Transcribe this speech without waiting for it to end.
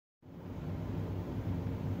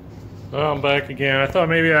Well, I'm back again. I thought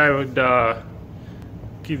maybe I would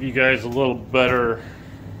give you guys a little better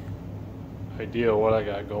idea of what I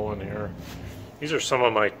got going here. These are some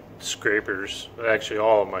of my scrapers, actually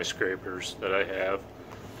all of my scrapers that I have.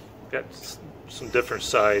 Got some different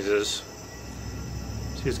sizes.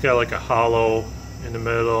 See, it's got like a hollow in the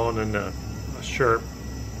middle and then a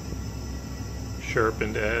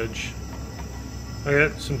sharpened edge. I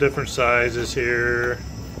got some different sizes here.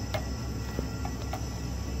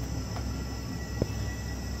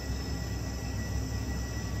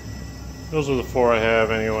 Those are the four I have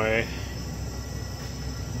anyway.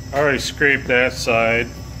 I already scraped that side. I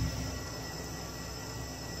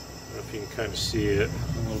don't know if you can kind of see it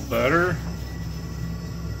a little better.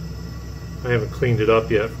 I haven't cleaned it up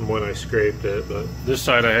yet from when I scraped it, but this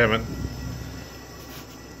side I haven't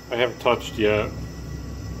touched yet.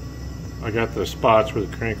 I got the spots where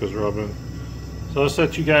the crank was rubbing. So I'll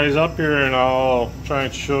set you guys up here and I'll try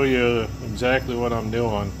and show you exactly what I'm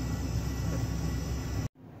doing.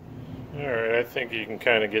 Alright, I think you can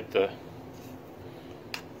kind of get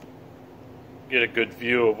a good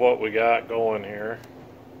view of what we got going here.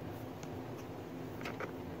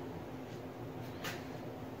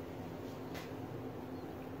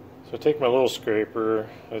 So I take my little scraper,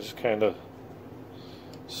 I just kind of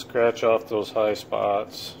scratch off those high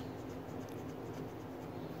spots.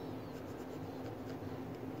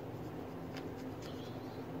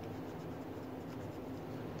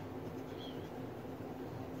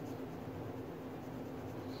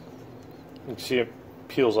 You can see it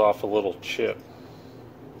peels off a little chip.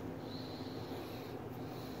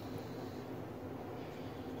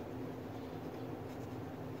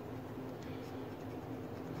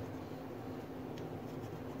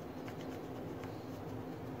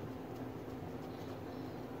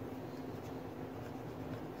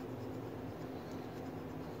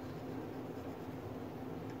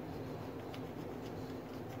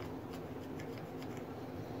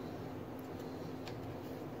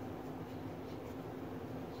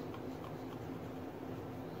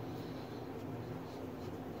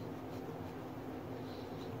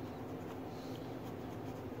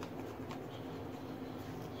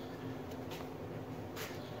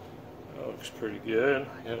 Looks pretty good.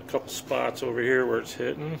 I got a couple spots over here where it's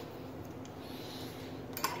hitting.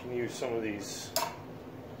 You can use some of these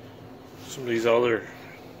other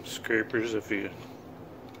scrapers if you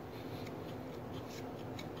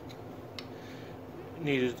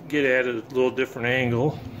need to get at it a little different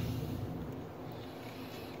angle.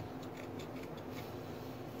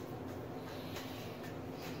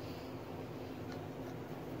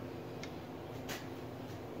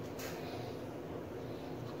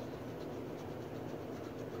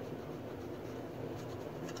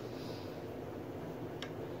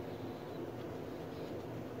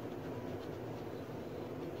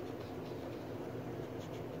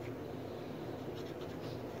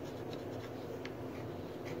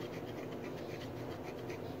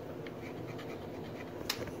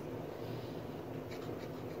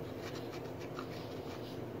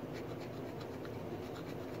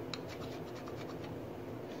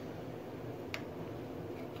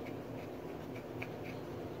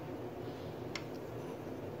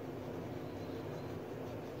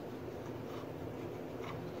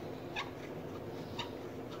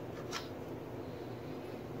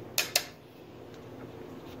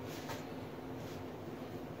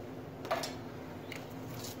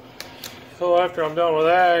 So after I'm done with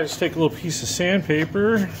that, I just take a little piece of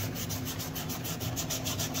sandpaper, kind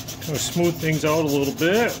of smooth things out a little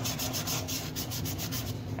bit.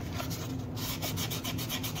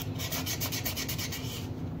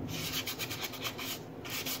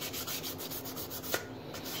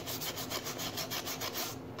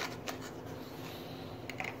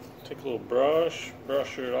 Take a little brush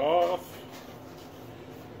it off.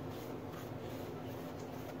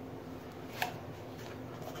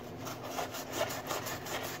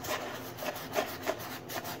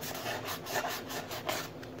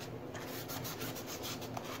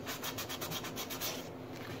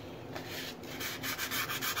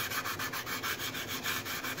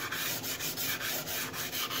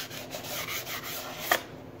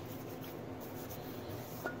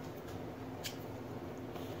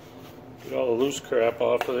 Get all the loose crap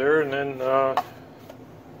off of there, and then I'll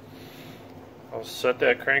set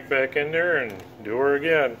that crank back in there and do her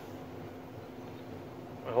again.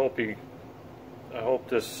 I hope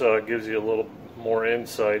this gives you a little more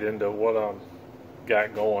insight into what I've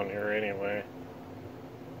got going here anyway.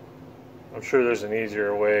 I'm sure there's an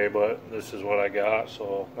easier way, but this is what I got,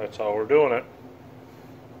 so that's how we're doing it.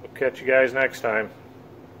 We'll catch you guys next time.